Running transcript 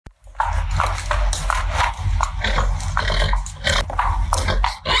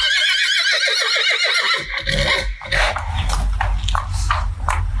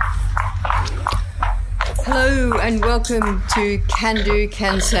and welcome to Can Do,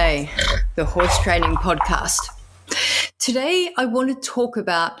 Can Say, the horse training podcast. Today, I want to talk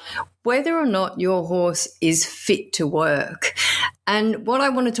about whether or not your horse is fit to work. And what I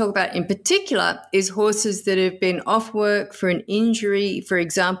want to talk about in particular is horses that have been off work for an injury, for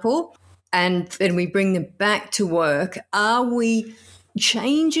example, and then we bring them back to work. Are we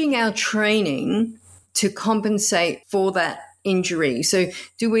changing our training to compensate for that injury? So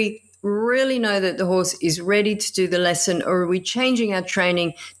do we really know that the horse is ready to do the lesson, or are we changing our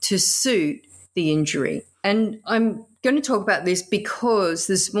training to suit the injury? And I'm going to talk about this because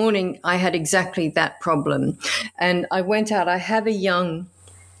this morning I had exactly that problem. And I went out, I have a young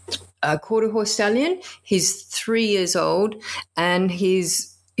quarter horse stallion. He's 3 years old, and he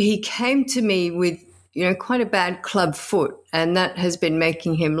came to me with quite a bad club foot, and that has been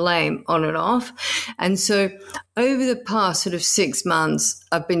making him lame on and off. And so over the past sort of 6 months,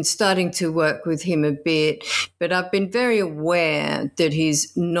 I've been starting to work with him a bit, but I've been very aware that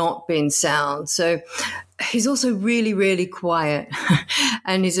he's not been sound. So he's also really, really quiet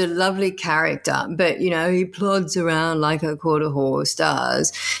and he's a lovely character, but, he plods around like a quarter horse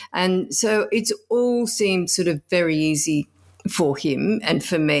does. And so it's all seemed sort of very easy for him and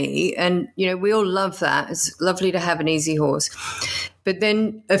for me. And, we all love that. It's lovely to have an easy horse. But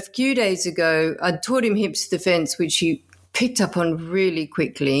then a few days ago, I taught him hips to the fence, which he picked up on really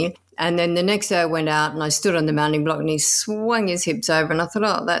quickly. And then the next day I went out and I stood on the mounting block and he swung his hips over, and I thought,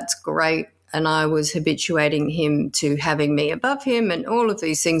 oh, that's great. And I was habituating him to having me above him and all of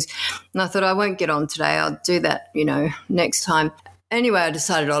these things. And I thought, I won't get on today. I'll do that, next time. Anyway, I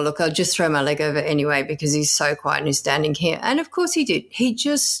decided, I'll just throw my leg over anyway because he's so quiet and he's standing here. And, of course, he did. He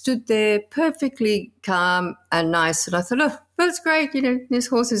just stood there perfectly calm and nice. And I thought, oh, that's great. This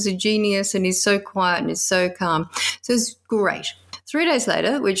horse is a genius and he's so quiet and he's so calm. So it's great. 3 days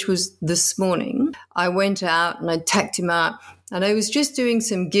later, which was this morning, I went out and I tacked him up. And I was just doing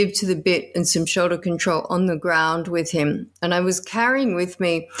some give to the bit and some shoulder control on the ground with him. And I was carrying with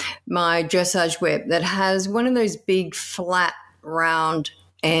me my dressage whip that has one of those big flat round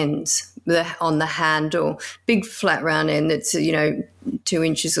ends on the handle, big flat round end that's, 2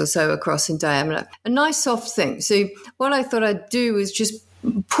 inches or so across in diameter. A nice soft thing. So what I thought I'd do is just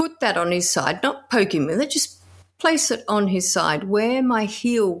put that on his side, not poke him with it, just place it on his side where my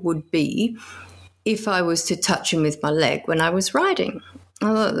heel would be if I was to touch him with my leg when I was riding.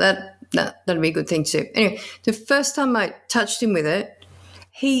 I thought that'd be a good thing to do. Anyway, the first time I touched him with it,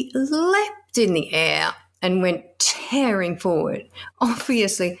 he leapt in the air and went tearing forward,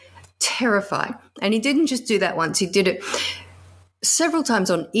 obviously terrified. And he didn't just do that once. He did it several times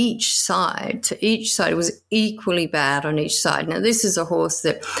on each side. To each side, it was equally bad on each side. Now, this is a horse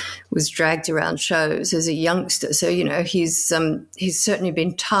that was dragged around shows as a youngster. So, he's certainly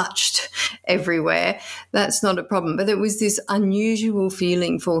been touched everywhere. That's not a problem. But there was this unusual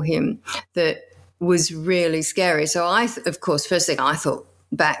feeling for him that was really scary. So of course, first thing I thought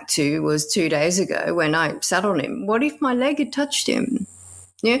back to was 2 days ago when I sat on him. What if my leg had touched him?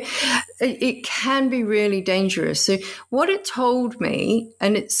 It can be really dangerous. So what it told me,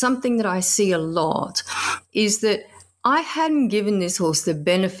 and it's something that I see a lot, is that I hadn't given this horse the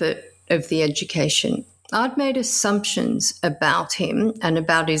benefit of the education. I'd made assumptions about him and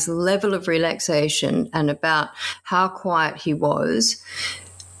about his level of relaxation and about how quiet he was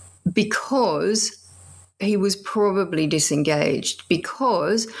because he was probably disengaged,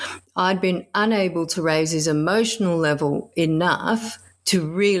 because I'd been unable to raise his emotional level enough to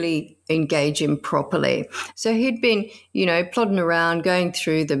really engage him properly. So he'd been, plodding around, going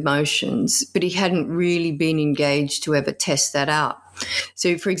through the motions, but he hadn't really been engaged to ever test that out.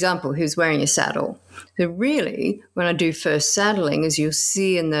 So, for example, he was wearing a saddle. So really, when I do first saddling, as you'll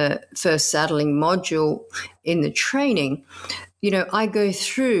see in the first saddling module in the training, I go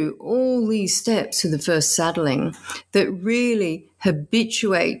through all these steps of the first saddling that really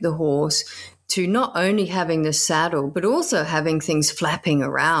habituate the horse to not only having the saddle, but also having things flapping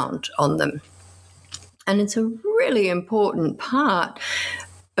around on them. And it's a really important part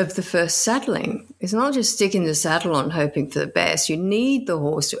of the first saddling. It's not just sticking the saddle on, hoping for the best. You need the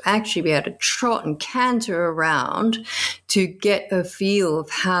horse to actually be able to trot and canter around to get a feel of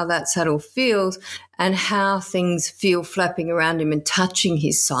how that saddle feels and how things feel flapping around him and touching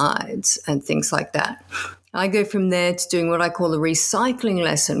his sides and things like that. I go from there to doing what I call a recycling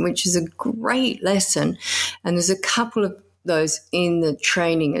lesson, which is a great lesson. And there's a couple of those in the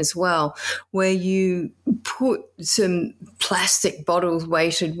training as well, where you put some plastic bottles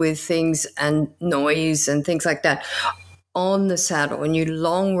weighted with things and noise and things like that on the saddle, and you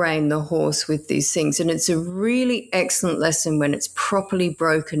long rein the horse with these things. And it's a really excellent lesson when it's properly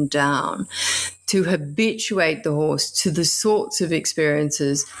broken down to habituate the horse to the sorts of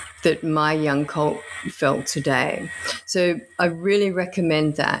experiences that my young colt felt today. So I really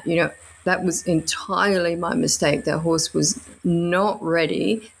recommend that. That was entirely my mistake. That horse was not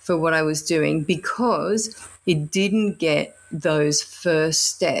ready for what I was doing because it didn't get those first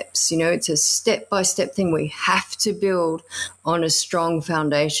steps. It's a step-by-step thing. We have to build on a strong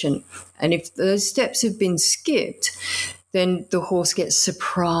foundation. And if those steps have been skipped, then the horse gets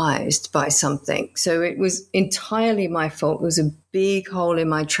surprised by something. So it was entirely my fault. It was a big hole in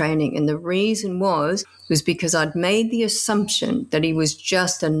my training. And the reason was because I'd made the assumption that he was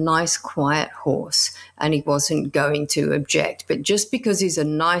just a nice, quiet horse and he wasn't going to object. But just because he's a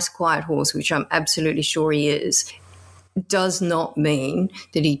nice, quiet horse, which I'm absolutely sure he is, does not mean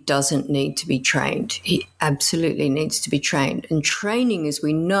that he doesn't need to be trained. He absolutely needs to be trained. And training, as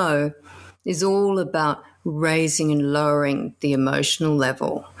we know, is all about raising and lowering the emotional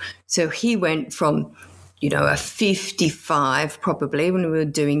level. So he went from, a 55 probably when we were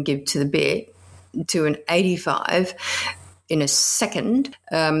doing Give to the Bit to an 85 in a second.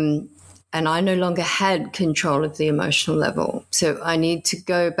 And I no longer had control of the emotional level. So I need to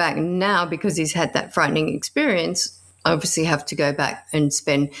go back now because he's had that frightening experience. I obviously have to go back and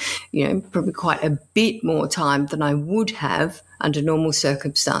spend, probably quite a bit more time than I would have under normal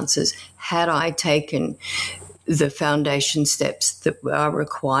circumstances had I taken the foundation steps that are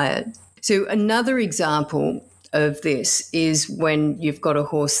required. So another example of this is when you've got a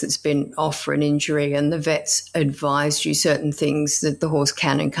horse that's been off for an injury and the vet's advised you certain things that the horse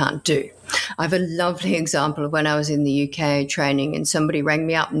can and can't do. I have a lovely example of when I was in the UK training and somebody rang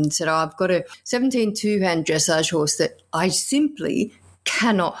me up and said, I've got a 17 two-hand dressage horse that I simply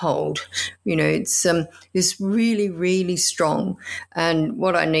cannot hold. It's really, really strong. And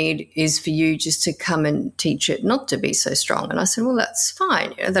what I need is for you just to come and teach it not to be so strong. And I said, well, that's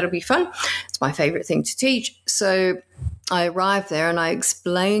fine. That'll be fun. It's my favorite thing to teach. So I arrived there and I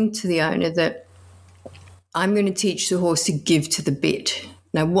explained to the owner that I'm going to teach the horse to give to the bit.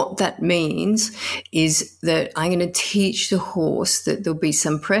 Now, what that means is that I'm going to teach the horse that there'll be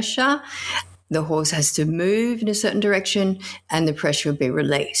some pressure. The horse has to move in a certain direction and the pressure will be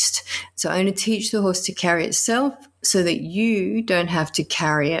released. So I'm going to teach the horse to carry itself so that you don't have to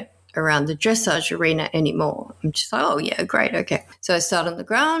carry it around the dressage arena anymore. I'm just like, oh, yeah, great, okay. So I start on the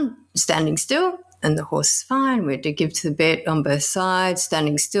ground, standing still, and the horse is fine. We do Give to the Bit on both sides,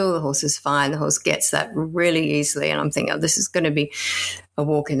 standing still, the horse is fine. The horse gets that really easily. And I'm thinking, oh, this is going to be a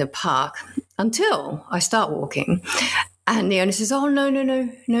walk in the park until I start walking. And the owner says, oh,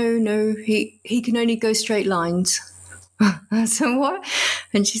 no, he can only go straight lines. I said, what?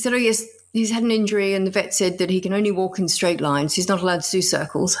 And she said, oh, yes, he's had an injury and the vet said that he can only walk in straight lines. He's not allowed to do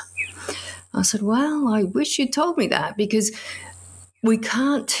circles. I said, well, I wish you'd told me that because we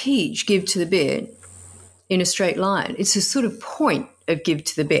can't teach Give to the Bit in a straight line. It's a sort of point of Give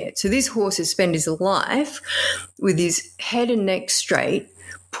to the Bit. So this horse has spent his life with his head and neck straight,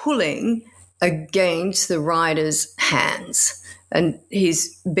 pulling against the rider's hands. And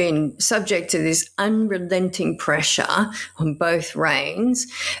he's been subject to this unrelenting pressure on both reins,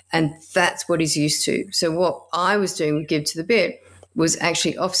 and that's what he's used to. So what I was doing with Give to the Bit was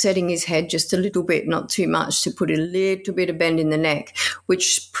actually offsetting his head just a little bit, not too much, to put a little bit of bend in the neck,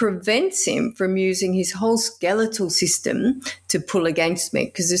 which prevents him from using his whole skeletal system to pull against me.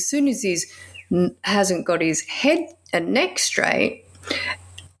 Because as soon as he hasn't got his head and neck straight,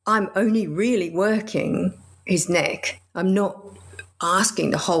 I'm only really working his neck. I'm not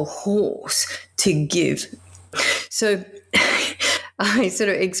asking the whole horse to give. So I sort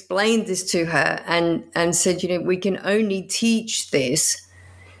of explained this to her and said, we can only teach this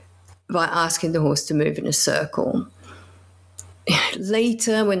by asking the horse to move in a circle.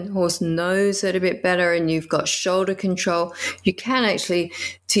 Later, when the horse knows it a bit better and you've got shoulder control, you can actually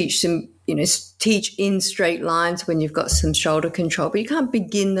teach them, teach in straight lines when you've got some shoulder control, but you can't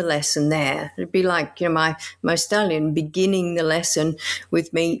begin the lesson there. It'd be like, my stallion beginning the lesson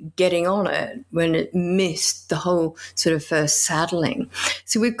with me getting on it when it missed the whole sort of first saddling.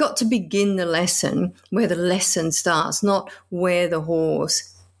 So we've got to begin the lesson where the lesson starts, not where the horse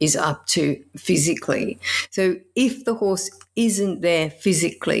is up to physically. So if the horse isn't there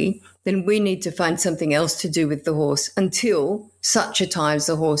physically, then we need to find something else to do with the horse until such a time as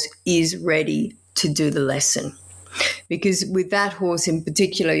the horse is ready to do the lesson. Because with that horse in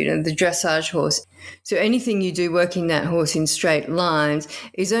particular, the dressage horse, so anything you do working that horse in straight lines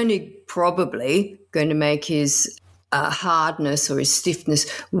is only probably going to make his hardness or his stiffness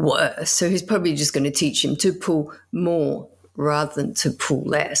worse. So he's probably just going to teach him to pull more rather than to pull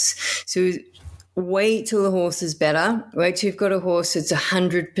less. So wait till the horse is better. Wait till you've got a horse that's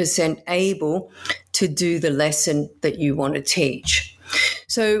 100% able to do the lesson that you want to teach.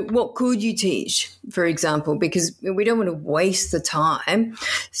 So what could you teach, for example? Because we don't want to waste the time.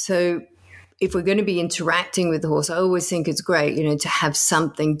 So if we're going to be interacting with the horse, I always think it's great, to have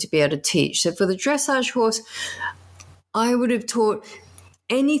something to be able to teach. So for the dressage horse, I would have taught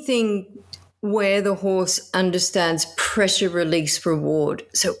anything where the horse understands pressure, release, reward.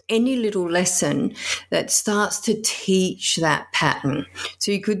 So any little lesson that starts to teach that pattern.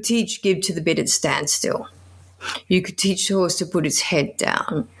 So you could teach give to the bit at standstill. You could teach the horse to put its head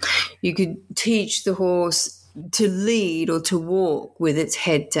down. You could teach the horse to lead or to walk with its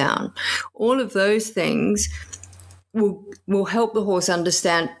head down. All of those things will help the horse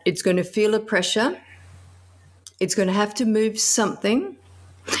understand it's going to feel a pressure. It's going to have to move something,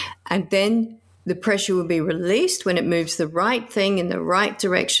 and then the pressure will be released. When it moves the right thing in the right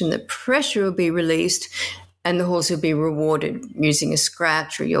direction, the pressure will be released, and the horse will be rewarded using a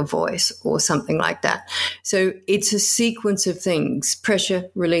scratch or your voice or something like that. So it's a sequence of things: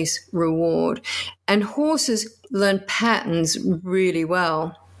 pressure, release, reward. And horses learn patterns really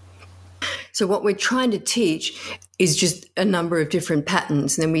well. So what we're trying to teach is just a number of different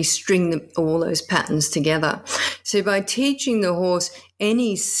patterns, and then we string all those patterns together. So by teaching the horse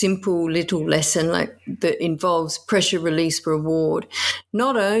any simple little lesson like that involves pressure, release, reward,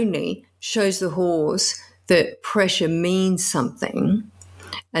 not only shows the horse that pressure means something,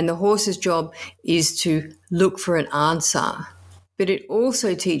 and the horse's job is to look for an answer, but it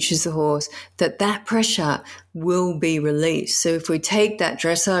also teaches the horse that that pressure will be released. So if we take that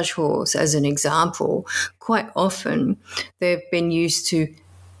dressage horse as an example, quite often they've been used to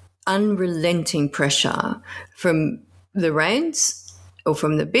unrelenting pressure from the reins or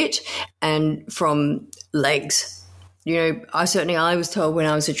from the bit and from legs. I was told when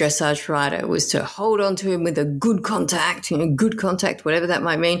I was a dressage rider was to hold on to him with a good contact, whatever that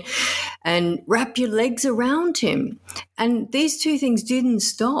might mean, and wrap your legs around him. And these two things didn't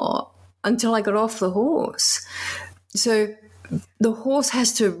stop until I got off the horse. So the horse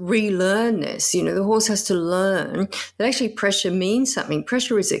has to relearn this. The horse has to learn that actually pressure means something.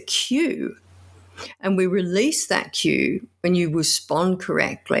 Pressure is a cue. And we release that cue when you respond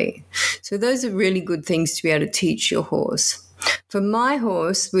correctly. So those are really good things to be able to teach your horse. For my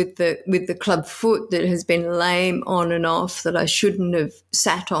horse with the club foot that has been lame on and off that I shouldn't have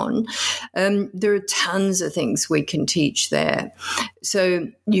sat on, there are tons of things we can teach there. So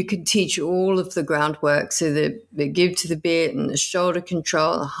you can teach all of the groundwork, so the give to the bit and the shoulder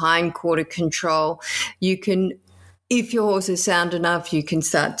control, the hind quarter control. You can, if your horse is sound enough, you can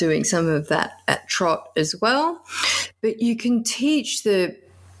start doing some of that at trot as well. But you can teach the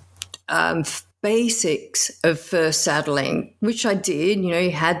basics of first saddling, which I did.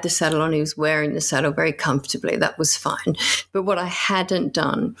 He had the saddle on, he was wearing the saddle very comfortably. That was fine. But what I hadn't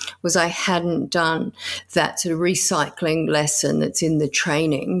done was that sort of recycling lesson that's in the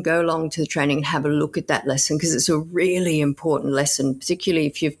training. Go along to the training and have a look at that lesson, because it's a really important lesson, particularly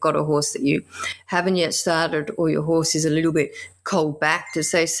if you've got a horse that you haven't yet started, or your horse is a little bit cold backed,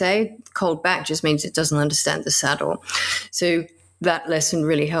 as they say. Cold back just means it doesn't understand the saddle. So that lesson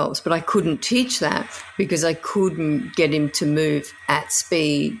really helps. But I couldn't teach that because I couldn't get him to move at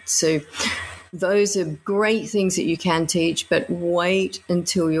speed. So those are great things that you can teach, but wait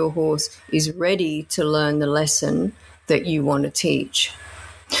until your horse is ready to learn the lesson that you want to teach.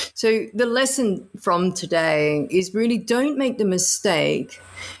 So the lesson from today is really, don't make the mistake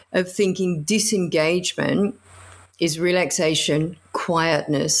of thinking disengagement is relaxation,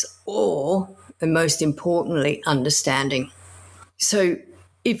 quietness, or, and most importantly, understanding. So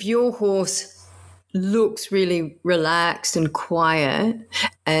if your horse looks really relaxed and quiet,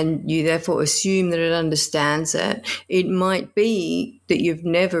 and you therefore assume that it understands it, it might be that you've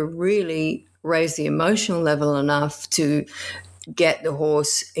never really raised the emotional level enough to get the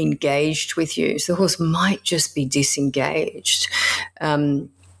horse engaged with you. So the horse might just be disengaged,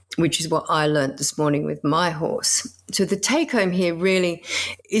 which is what I learned this morning with my horse. So the take home here really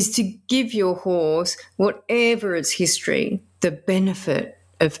is to give your horse, whatever its history, the benefit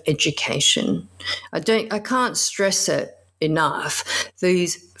of education. I can't stress it enough.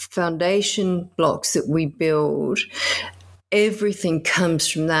 These foundation blocks that we build, everything comes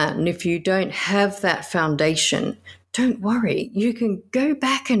from that. And if you don't have that foundation, don't worry. You can go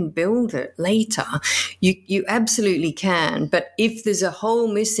back and build it later. You absolutely can. But if there's a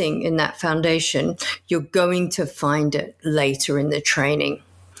hole missing in that foundation, you're going to find it later in the training.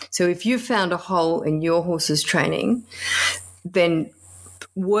 So if you found a hole in your horse's training, then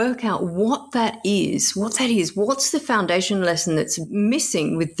work out what that is. What's the foundation lesson that's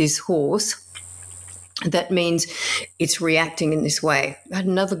missing with this horse? that means it's reacting in this way. I had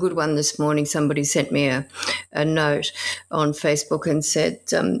another good one this morning. Somebody sent me a note on Facebook and said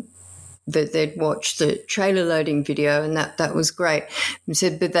that they'd watched the trailer loading video, and that was great. And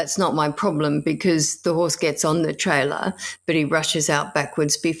said, but that's not my problem, because the horse gets on the trailer, but he rushes out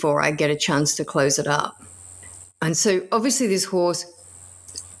backwards before I get a chance to close it up. And so obviously this horse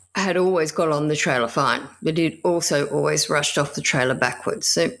had always got on the trailer fine, but he'd also always rushed off the trailer backwards.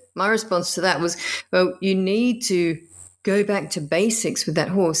 So my response to that was, well, you need to go back to basics with that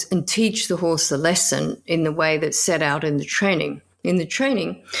horse and teach the horse the lesson in the way that's set out in the training. In the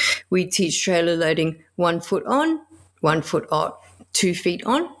training, we teach trailer loading 1 foot on, 1 foot off, 2 feet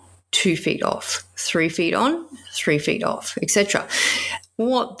on, 2 feet off, 3 feet on, 3 feet off, etc.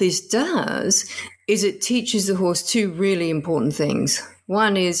 What this does is it teaches the horse two really important things.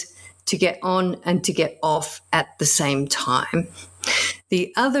 One is to get on and to get off at the same time.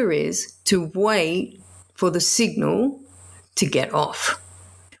 The other is to wait for the signal to get off.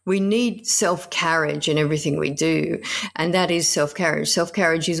 We need self-carriage in everything we do, and that is self-carriage.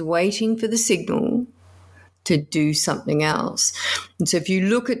 Self-carriage is waiting for the signal to do something else. And so if you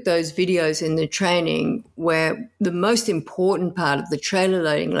look at those videos in the training where the most important part of the trailer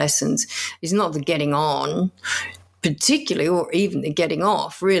loading lessons is not the getting on, particularly, or even the getting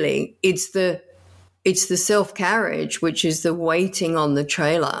off, really, it's the self-carriage, which is the waiting on the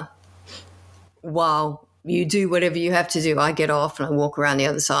trailer while you do whatever you have to do. I get off and I walk around the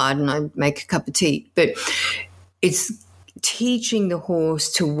other side and I make a cup of tea. But it's teaching the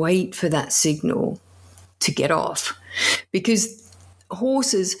horse to wait for that signal to get off, because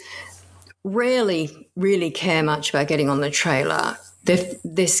horses rarely really care much about getting on the trailer.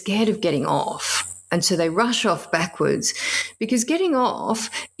 They're scared of getting off. And so they rush off backwards, because getting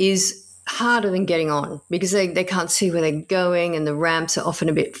off is harder than getting on, because they can't see where they're going, and the ramps are often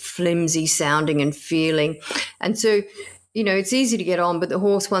a bit flimsy sounding and feeling. And so, it's easy to get on, but the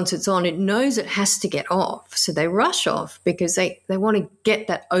horse, once it's on, it knows it has to get off. So they rush off because they want to get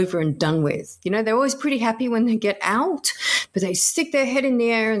that over and done with. They're always pretty happy when they get out, but they stick their head in the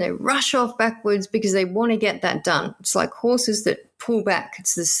air and they rush off backwards because they want to get that done. It's like horses that pull back.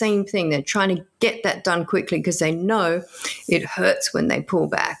 It's the same thing. They're trying to get that done quickly because they know it hurts when they pull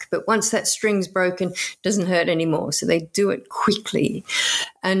back. But once that string's broken, it doesn't hurt anymore. So they do it quickly.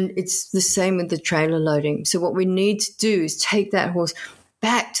 And it's the same with the trailer loading. So what we need to do is take that horse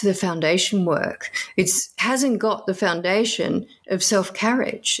back to the foundation work. It hasn't got the foundation of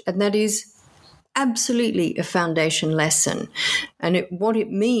self-carriage, and that is absolutely a foundation lesson. And what it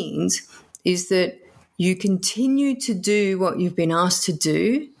means is that you continue to do what you've been asked to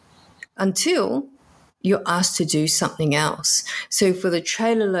do until you're asked to do something else. So for the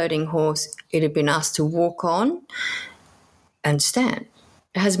trailer loading horse, it had been asked to walk on and stand.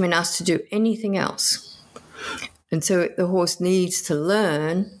 It hasn't been asked to do anything else. And so the horse needs to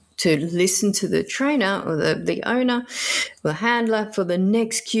learn to listen to the trainer or the owner, the handler, for the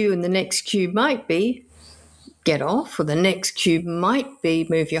next cue. And the next cue might be get off, or the next cue might be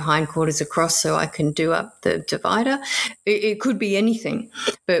move your hindquarters across so I can do up the divider. It could be anything.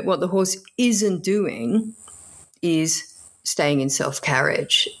 But what the horse isn't doing is staying in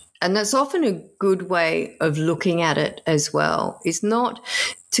self-carriage. And that's often a good way of looking at it as well, is not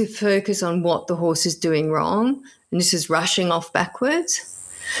to focus on what the horse is doing wrong, and this is rushing off backwards.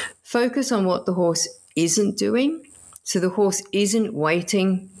 Focus on what the horse isn't doing. So the horse isn't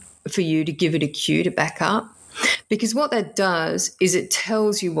waiting for you to give it a cue to back up, because what that does is it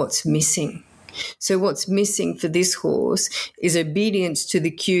tells you what's missing. So what's missing for this horse is obedience to the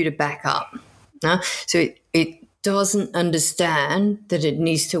cue to back up. So it doesn't understand that it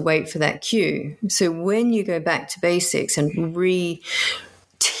needs to wait for that cue. So when you go back to basics and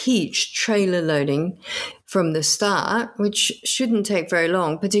re-teach trailer loading from the start, which shouldn't take very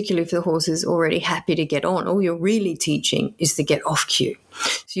long, particularly if the horse is already happy to get on, all you're really teaching is the get off cue.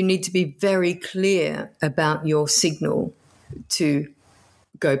 So you need to be very clear about your signal to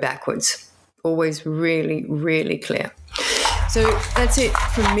go backwards. Always really, really clear. So that's it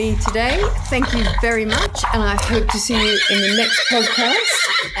from me today. Thank you very much, and I hope to see you in the next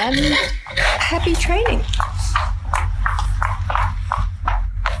podcast, and happy training.